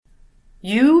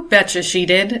You Betcha She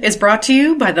Did is brought to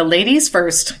you by the Ladies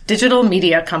First Digital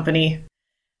Media Company,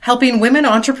 helping women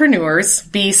entrepreneurs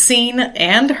be seen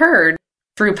and heard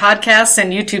through podcasts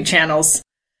and YouTube channels.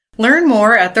 Learn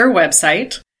more at their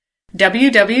website,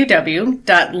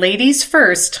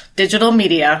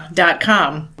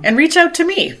 www.ladiesfirstdigitalmedia.com, and reach out to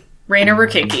me, Raina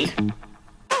Rukicki.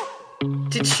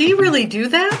 Did she really do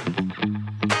that?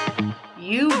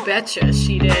 You betcha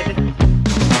she did.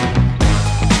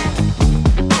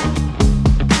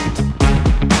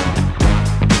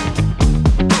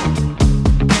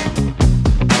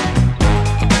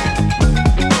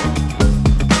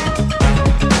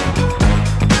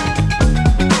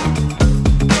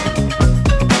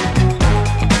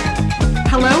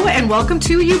 Welcome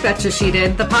to You Betcha She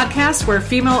Did, the podcast where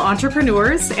female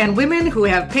entrepreneurs and women who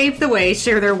have paved the way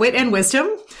share their wit and wisdom.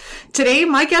 Today,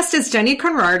 my guest is Jenny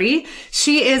Conradi.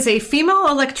 She is a female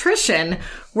electrician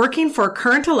working for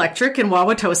Current Electric in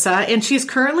Wauwatosa, and she's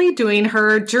currently doing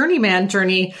her journeyman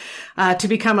journey to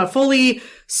become a fully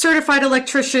certified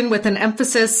electrician with an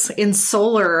emphasis in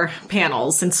solar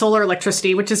panels and solar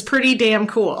electricity, which is pretty damn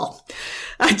cool.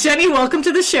 Jenny, welcome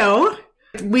to the show.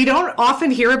 We don't often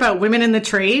hear about women in the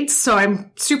trades, so I'm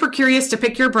super curious to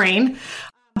pick your brain.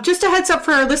 Just a heads up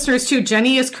for our listeners too,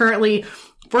 Jenny is currently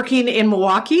working in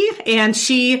Milwaukee, and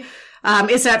she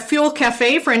is at Fuel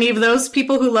Cafe, for any of those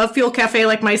people who love Fuel Cafe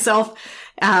like myself,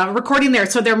 recording there.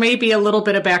 So there may be a little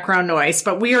bit of background noise,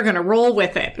 but we are going to roll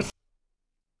with it.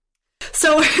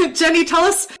 So, Jenny, tell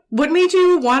us, what made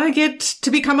you want to get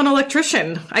to become an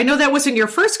electrician? I know that wasn't your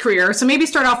first career, so maybe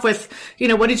start off with,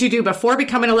 what did you do before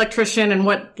becoming an electrician and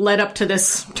what led up to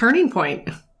this turning point?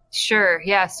 Sure.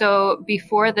 Yeah. So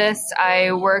before this,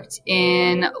 I worked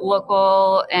in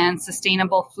local and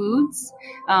sustainable foods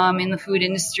in the food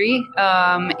industry.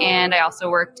 And I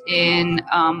also worked in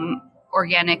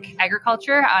organic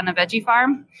agriculture on a veggie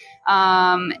farm.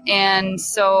 And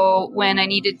so when I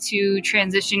needed to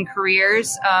transition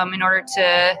careers in order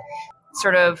to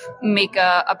sort of make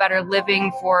a better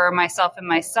living for myself and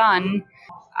my son,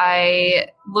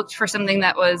 I looked for something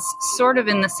that was sort of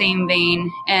in the same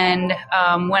vein. And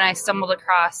when I stumbled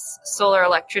across solar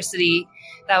electricity,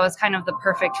 that was kind of the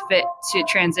perfect fit to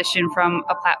transition from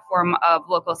a platform of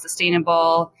local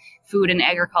sustainable food and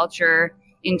agriculture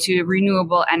into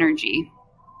renewable energy.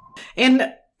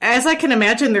 And as I can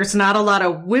imagine, there's not a lot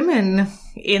of women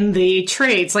in the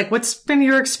trades. Like, what's been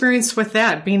your experience with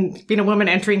that, being a woman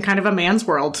entering kind of a man's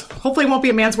world? Hopefully it won't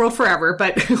be a man's world forever,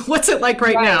 but what's it like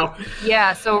right now?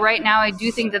 Yeah, so right now I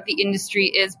do think that the industry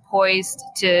is poised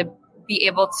to be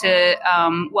able to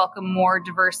welcome more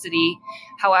diversity.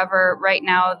 However, right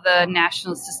now the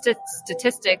national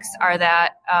statistics are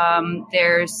that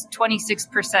there's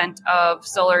 26% of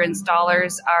solar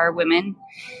installers are women.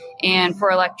 And for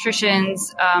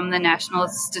electricians, the national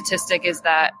statistic is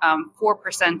that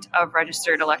 4% of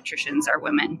registered electricians are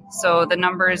women. So the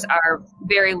numbers are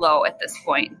very low at this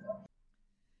point.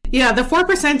 Yeah, the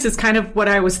 4% is kind of what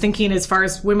I was thinking as far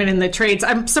as women in the trades.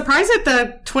 I'm surprised at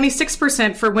the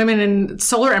 26% for women in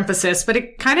solar emphasis, but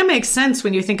it kind of makes sense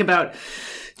when you think about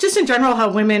just in general how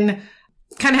women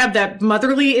kind of have that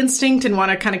motherly instinct and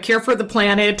want to kind of care for the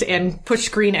planet and push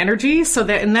green energy. So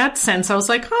that in that sense, I was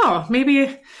like, oh,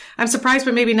 maybe I'm surprised,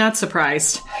 but maybe not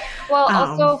surprised. Well,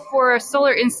 also for a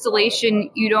solar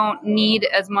installation, you don't need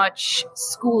as much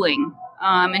schooling,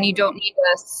 and you don't need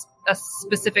a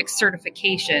specific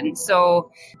certification. So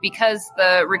because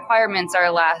the requirements are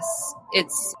less,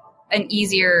 it's an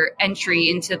easier entry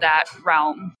into that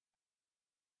realm.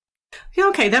 Yeah,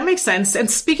 okay, that makes sense.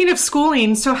 And speaking of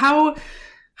schooling, so how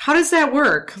does that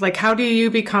work? Like, how do you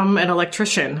become an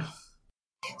electrician?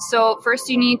 So first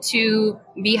you need to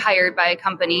be hired by a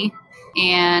company,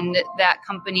 and that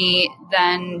company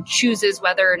then chooses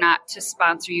whether or not to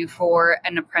sponsor you for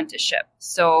an apprenticeship.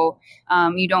 So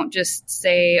you don't just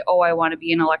say, oh, I want to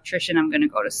be an electrician, I'm going to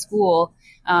go to school.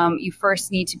 You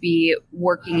first need to be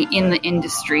working in the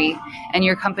industry, and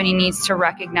your company needs to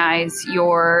recognize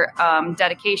your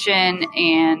dedication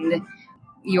and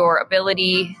your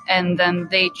ability, and then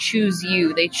they choose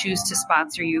you. They choose to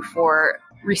sponsor you for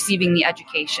receiving the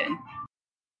education.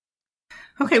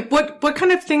 Okay, what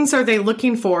kind of things are they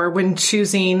looking for when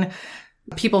choosing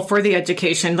people for the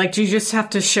education? Like, do you just have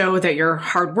to show that you're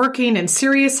hardworking and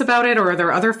serious about it, or are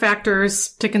there other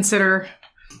factors to consider?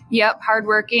 Yep,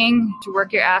 hardworking, to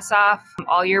work your ass off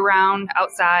all year round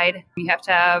outside. You have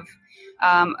to have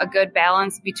a good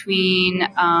balance between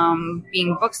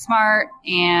being book smart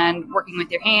and working with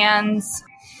your hands.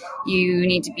 You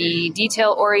need to be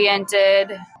detail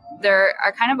oriented. There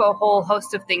are kind of a whole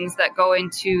host of things that go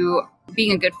into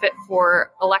being a good fit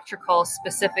for electrical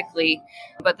specifically.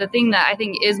 But the thing that I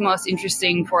think is most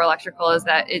interesting for electrical is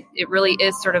that it really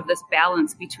is sort of this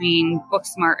balance between book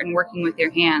smart and working with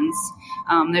your hands.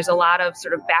 There's a lot of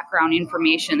sort of background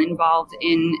information involved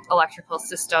in electrical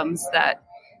systems that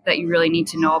you really need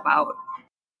to know about.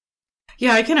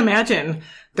 Yeah, I can imagine.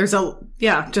 There's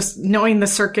just knowing the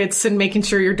circuits and making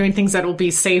sure you're doing things that will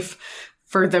be safe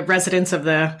for the residents of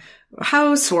the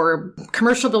house or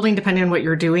commercial building, depending on what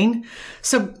you're doing.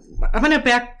 So I'm going to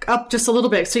back up just a little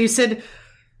bit. So you said,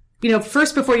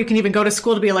 first, before you can even go to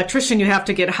school to be an electrician, you have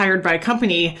to get hired by a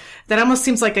company. That almost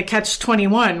seems like a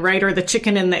catch-21, right? Or the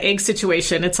chicken and the egg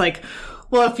situation. It's like,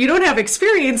 well, if you don't have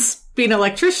experience being an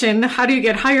electrician, how do you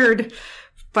get hired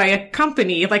by a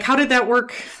company? Like, how did that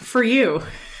work for you?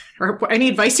 Or any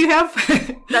advice you have?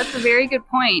 That's a very good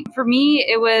point. For me,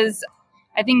 it was,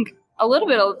 I think, a little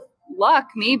bit of luck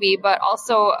maybe, but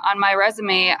also on my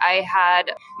resume, I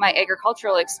had my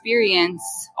agricultural experience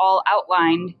all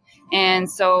outlined. And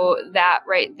so that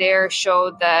right there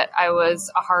showed that I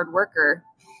was a hard worker.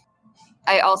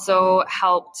 I also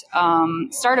helped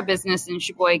start a business in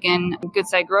Sheboygan,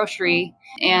 Goodside Grocery.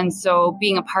 And so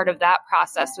being a part of that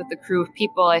process with the crew of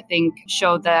people, I think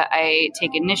showed that I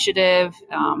take initiative,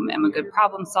 am a good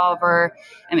problem solver,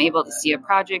 am able to see a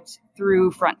project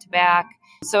through front to back.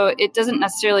 So it doesn't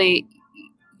necessarily,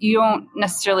 you don't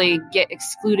necessarily get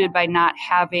excluded by not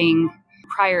having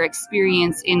prior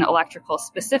experience in electrical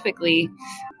specifically,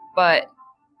 but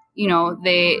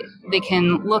they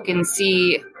can look and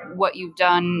see what you've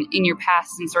done in your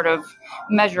past and sort of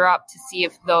measure up to see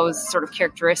if those sort of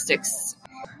characteristics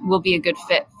will be a good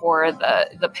fit for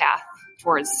the path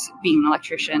towards being an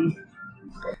electrician.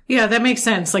 Yeah, that makes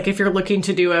sense. Like if you're looking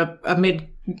to do a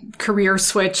mid-career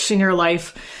switch in your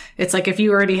life, it's like if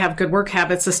you already have good work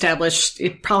habits established,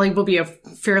 it probably will be a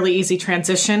fairly easy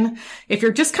transition. If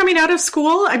you're just coming out of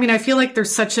school, I feel like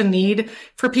there's such a need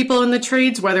for people in the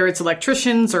trades, whether it's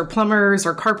electricians or plumbers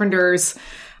or carpenters,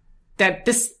 that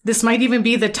this might even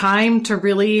be the time to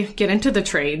really get into the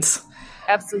trades.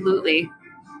 Absolutely.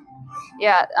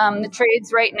 Yeah, the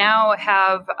trades right now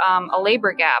have a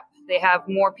labor gap. They have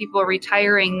more people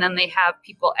retiring than they have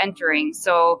people entering.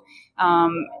 So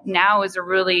now is a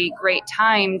really great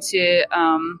time to,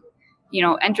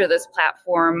 enter this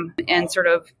platform and sort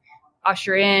of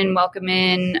usher in, welcome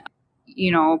in,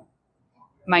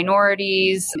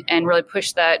 minorities and really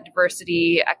push that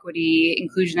diversity, equity,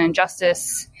 inclusion, and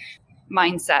justice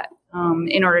mindset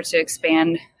in order to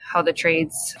expand how the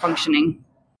trade's functioning.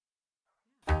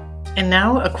 And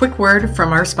now a quick word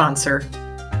from our sponsor.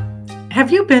 Have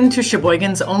you been to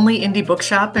Sheboygan's only indie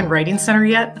bookshop and writing center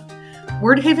yet?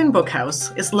 Wordhaven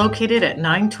Bookhouse is located at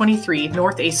 923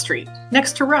 North 8th Street,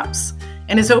 next to Rupp's,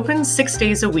 and is open 6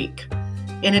 days a week.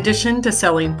 In addition to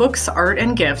selling books, art,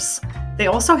 and gifts, they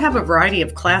also have a variety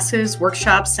of classes,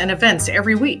 workshops, and events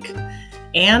every week.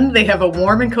 And they have a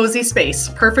warm and cozy space,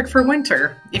 perfect for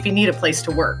winter, if you need a place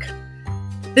to work.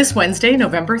 This Wednesday,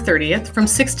 November 30th, from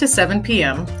 6 to 7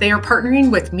 p.m., they are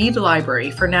partnering with Mead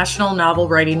Library for National Novel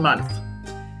Writing Month.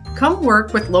 Come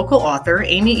work with local author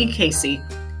Amy E. Casey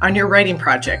on your writing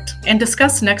project and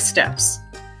discuss next steps.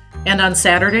 And on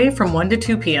Saturday from 1 to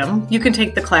 2 p.m., you can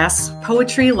take the class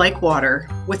Poetry Like Water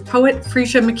with poet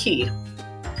Freesia McKee.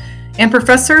 And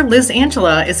Professor Liz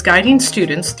Angela is guiding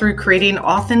students through creating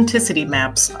authenticity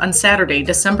maps on Saturday,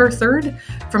 December 3rd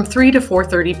from 3 to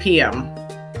 4:30 p.m.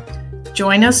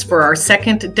 Join us for our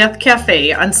second Death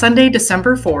Cafe on Sunday,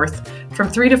 December 4th from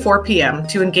 3 to 4 p.m.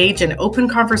 to engage in open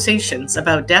conversations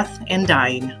about death and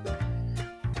dying.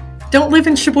 Don't live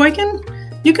in Sheboygan?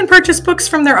 You can purchase books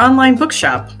from their online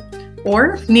bookshop.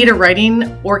 Or need a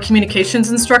writing or communications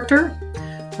instructor?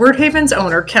 Wordhaven's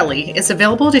owner, Kelly, is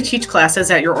available to teach classes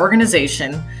at your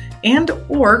organization and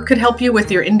or could help you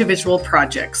with your individual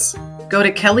projects. Go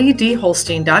to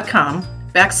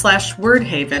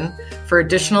kellydholstein.com/Wordhaven for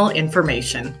additional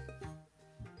information.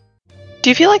 Do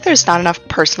you feel like there's not enough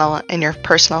personal in your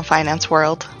personal finance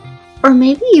world? Or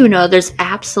maybe there's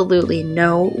absolutely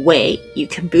no way you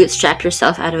can bootstrap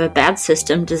yourself out of a bad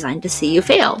system designed to see you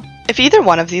fail. If either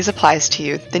one of these applies to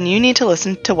you, then you need to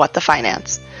listen to What the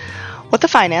Finance. What the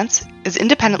Finance is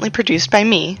independently produced by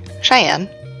me, Cheyenne.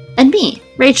 And me,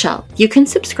 Rachel. You can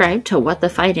subscribe to What the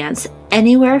Finance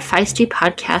anywhere Feisty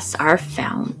podcasts are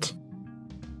found.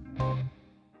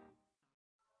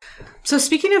 So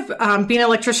speaking of being an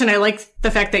electrician, I like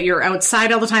the fact that you're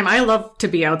outside all the time. I love to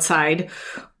be outside.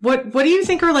 What do you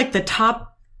think are like the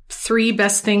top 3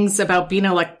 best things about being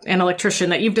an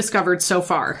electrician that you've discovered so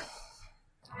far?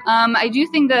 I do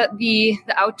think that the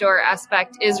outdoor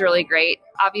aspect is really great.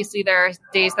 Obviously, there are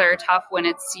days that are tough when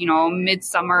it's,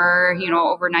 midsummer,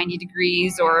 over 90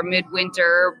 degrees, or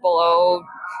midwinter below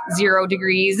 0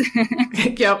 degrees.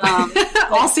 Yep.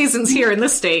 All seasons here in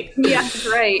this state. Yeah,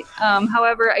 right.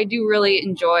 However, I do really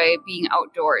enjoy being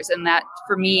outdoors, and that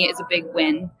for me is a big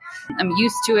win. I'm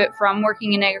used to it from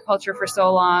working in agriculture for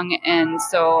so long, and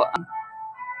so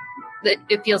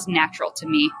it feels natural to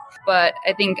me. But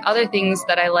I think other things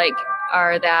that I like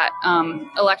are that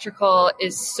electrical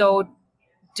is so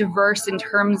diverse in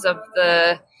terms of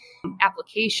the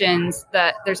applications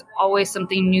that there's always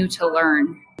something new to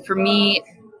learn. For me,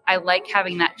 I like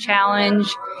having that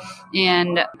challenge,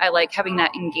 and I like having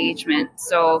that engagement.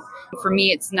 So for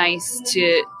me, it's nice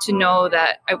to know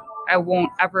that I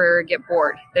won't ever get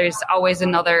bored. There's always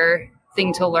another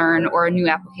thing to learn or a new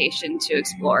application to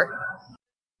explore.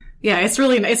 Yeah,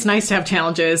 it's nice to have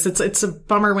challenges. It's a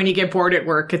bummer when you get bored at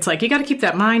work. It's like you got to keep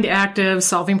that mind active,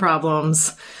 solving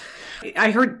problems.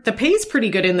 I heard the pay's pretty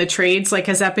good in the trades. Like,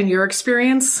 has that been your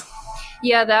experience?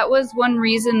 Yeah, that was one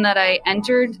reason that I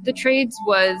entered the trades,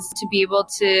 was to be able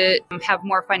to have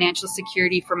more financial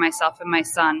security for myself and my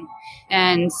son.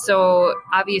 And so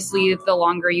obviously the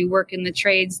longer you work in the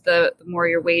trades, the more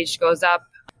your wage goes up.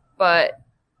 But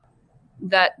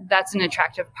that's an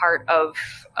attractive part of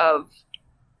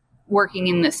working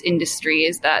in this industry,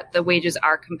 is that the wages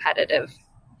are competitive.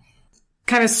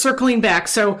 Kind of circling back.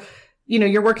 So,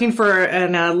 you're working for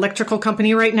an electrical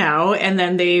company right now, and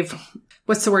then they've,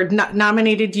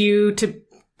 nominated you to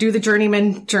do the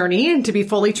journeyman journey and to be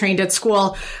fully trained at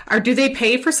school. Or do they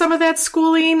pay for some of that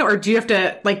schooling, or do you have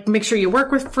to make sure you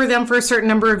work for them for a certain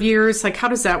number of years? How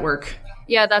does that work?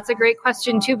 Yeah, that's a great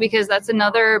question too, because that's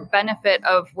another benefit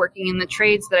of working in the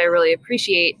trades that I really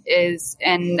appreciate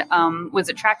and was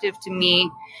attractive to me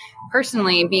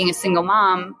personally, being a single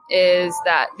mom, is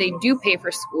that they do pay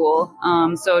for school.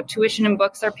 So tuition and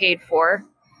books are paid for,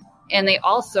 and they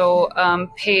also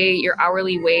pay your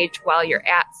hourly wage while you're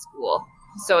at school.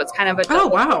 So it's kind of a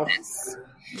double bonus.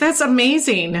 That's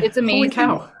amazing. It's amazing.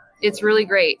 Holy cow. It's really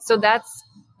great. So that's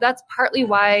partly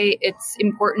why it's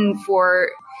important for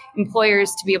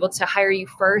employers to be able to hire you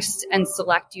first and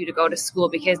select you to go to school,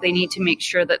 because they need to make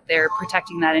sure that they're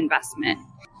protecting that investment.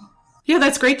 Yeah,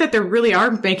 that's great that they really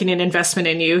are making an investment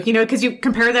in you, because you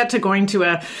compare that to going to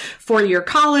a 4-year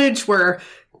college where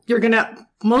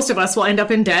most of us will end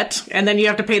up in debt, and then you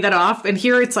have to pay that off. And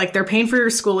here it's like they're paying for your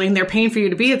schooling, they're paying for you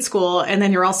to be at school, and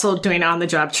then you're also doing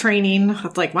on-the-job training.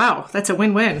 It's like, wow, that's a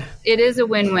win-win. It is a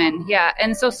win-win, yeah.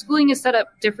 And so schooling is set up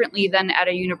differently than at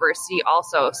a university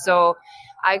also. So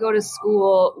I go to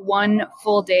school 1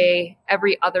 full day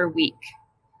every other week.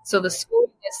 So the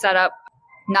school is set up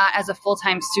not as a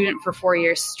full-time student for 4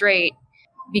 years straight,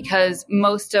 because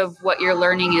most of what you're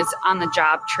learning is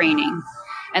on-the-job training,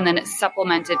 and then it's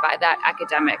supplemented by that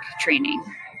academic training.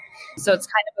 So it's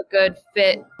kind of a good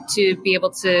fit to be able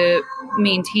to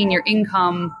maintain your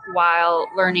income while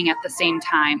learning at the same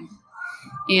time.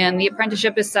 And the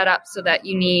apprenticeship is set up so that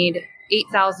you need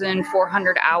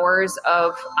 8,400 hours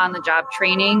of on-the-job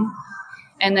training,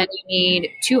 and then you need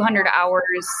 200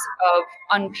 hours of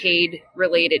unpaid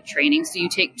related training. So you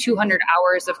take 200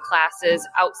 hours of classes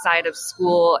outside of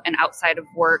school and outside of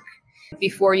work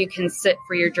before you can sit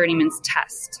for your journeyman's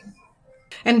test.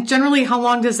 And generally, how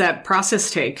long does that process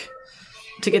take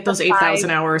to get those 8,000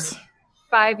 hours?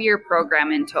 5-year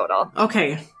program in total.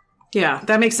 Okay. Yeah,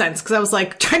 that makes sense. Because I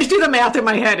was trying to do the math in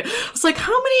my head. I was like,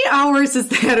 how many hours is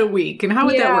that a week? And how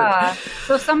would that work?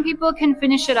 So some people can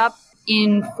finish it up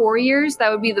in 4 years.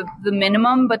 That would be the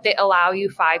minimum, but they allow you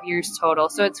 5 years total.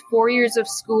 So it's 4 years of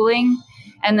schooling.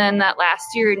 And then that last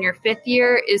year in your 5th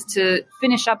year is to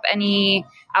finish up any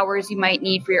hours you might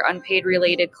need for your unpaid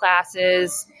related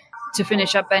classes, to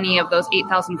finish up any of those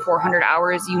 8,400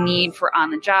 hours you need for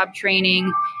on-the-job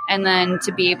training, and then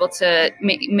to be able to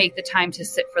make the time to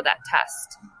sit for that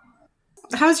test.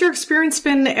 How's your experience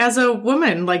been as a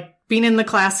woman, being in the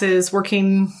classes,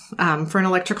 working for an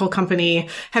electrical company?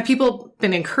 Have people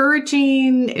been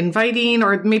encouraging, inviting,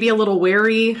 or maybe a little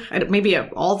wary? Maybe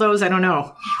all those? I don't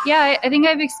know. Yeah, I think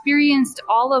I've experienced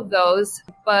all of those.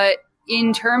 But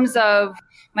in terms of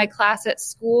my class at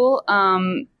school,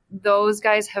 those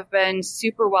guys have been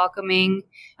super welcoming.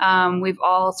 We've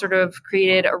all sort of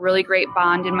created a really great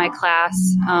bond in my class.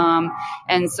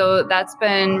 And so that's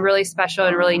been really special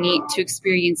and really neat to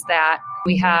experience that.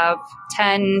 We have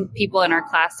 10 people in our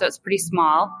class, so it's pretty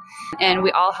small. And we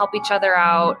all help each other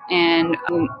out. And,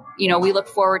 we look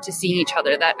forward to seeing each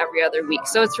other that every other week.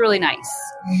 So it's really nice.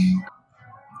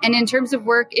 And in terms of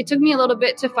work, it took me a little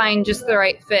bit to find just the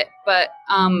right fit. But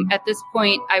at this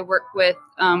point, I work with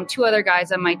 2 other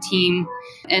guys on my team,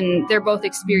 and they're both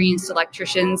experienced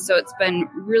electricians. So it's been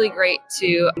really great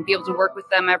to be able to work with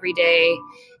them every day,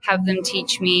 have them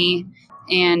teach me,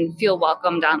 and feel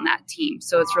welcomed on that team.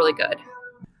 So it's really good.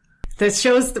 This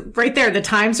shows right there, the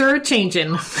times are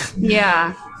changing.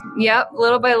 Yeah. Yep.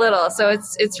 Little by little. So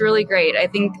it's really great. I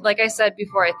think, like I said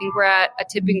before, I think we're at a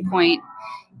tipping point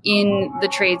in the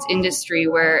trades industry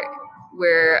where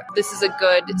this is a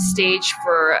good stage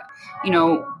for,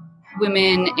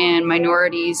 women and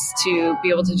minorities to be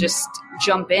able to just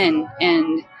jump in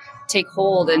and take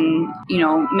hold and,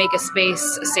 make a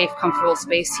safe, comfortable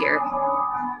space here.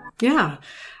 Yeah.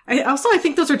 I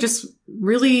think those are just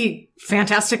really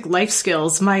fantastic life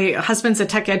skills. My husband's a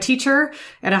tech ed teacher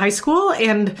at a high school,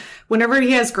 and whenever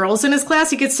he has girls in his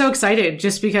class, he gets so excited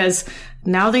just because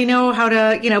now they know how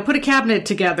to, put a cabinet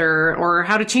together or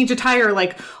how to change a tire,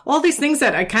 like all these things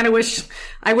that I kind of wish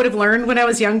I would have learned when I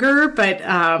was younger, but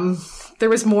there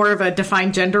was more of a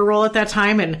defined gender role at that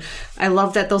time. And I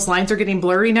love that those lines are getting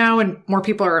blurry now and more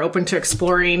people are open to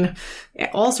exploring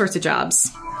all sorts of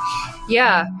jobs.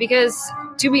 Yeah, because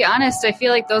to be honest, I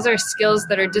feel like those are skills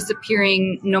that are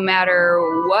disappearing no matter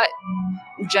what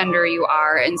gender you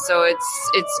are. And so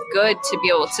it's good to be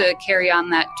able to carry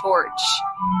on that torch.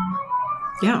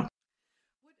 Yeah.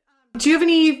 Do you have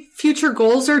any future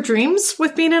goals or dreams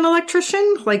with being an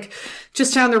electrician? Like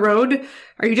just down the road,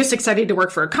 are you just excited to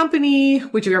work for a company?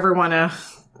 Would you ever want to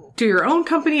do your own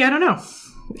company? I don't know.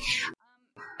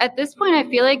 At this point, I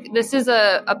feel like this is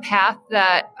a path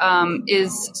that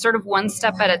is sort of one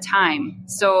step at a time.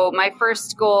 So my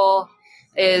first goal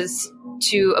is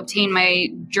to obtain my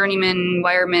journeyman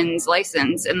wireman's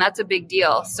license, and that's a big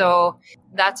deal. So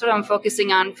that's what I'm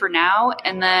focusing on for now.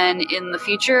 And then in the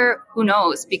future, who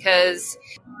knows? Because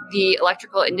the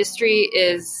electrical industry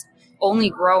is only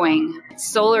growing.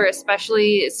 Solar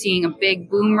especially is seeing a big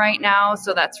boom right now.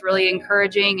 So that's really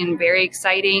encouraging and very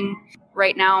exciting.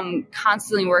 Right now, I'm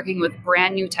constantly working with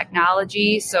brand new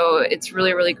technology, so it's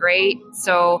really, really great.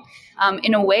 So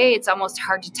in a way, it's almost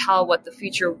hard to tell what the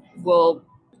future will.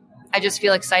 I just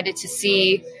feel excited to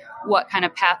see what kind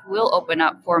of path will open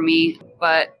up for me.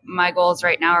 But my goals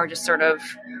right now are just sort of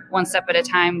one step at a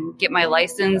time, get my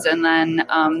license, and then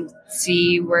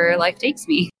see where life takes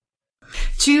me.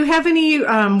 Do you have any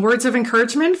words of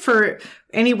encouragement for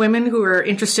any women who are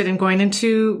interested in going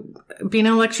into being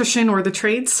an electrician or the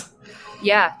trades?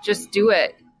 Yeah, just do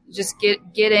it. Just get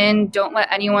in. Don't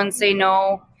let anyone say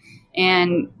no,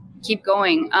 and keep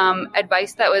going.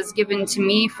 Advice that was given to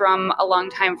me from a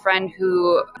longtime friend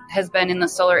who has been in the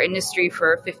solar industry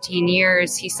for 15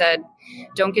 years. He said,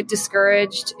 don't get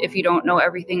discouraged if you don't know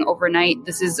everything overnight.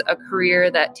 This is a career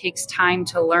that takes time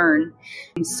to learn.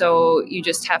 And so you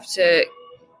just have to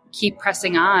keep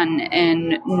pressing on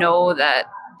and know that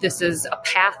this is a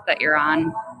path that you're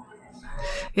on.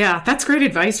 Yeah, that's great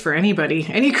advice for anybody,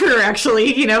 any career,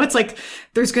 actually. It's like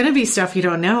there's going to be stuff you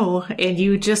don't know, and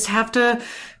you just have to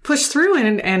push through.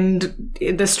 And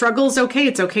the struggle's okay.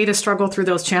 It's okay to struggle through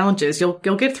those challenges. You'll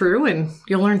get through, and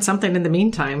you'll learn something in the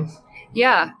meantime.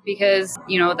 Yeah, because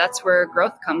that's where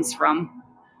growth comes from.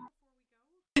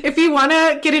 If you want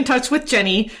to get in touch with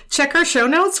Jenny, check our show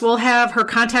notes. We'll have her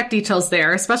contact details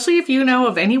there, especially if you know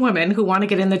of any women who want to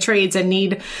get in the trades and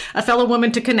need a fellow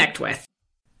woman to connect with.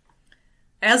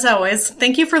 As always,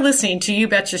 thank you for listening to You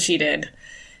Betcha She Did.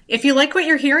 If you like what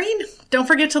you're hearing, don't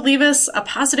forget to leave us a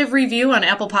positive review on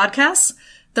Apple Podcasts.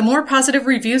 The more positive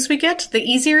reviews we get, the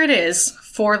easier it is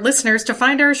for listeners to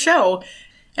find our show.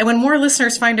 And when more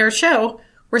listeners find our show,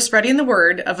 we're spreading the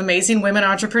word of amazing women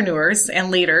entrepreneurs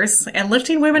and leaders and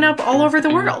lifting women up all over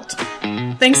the world.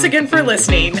 Thanks again for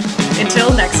listening.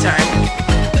 Until next time.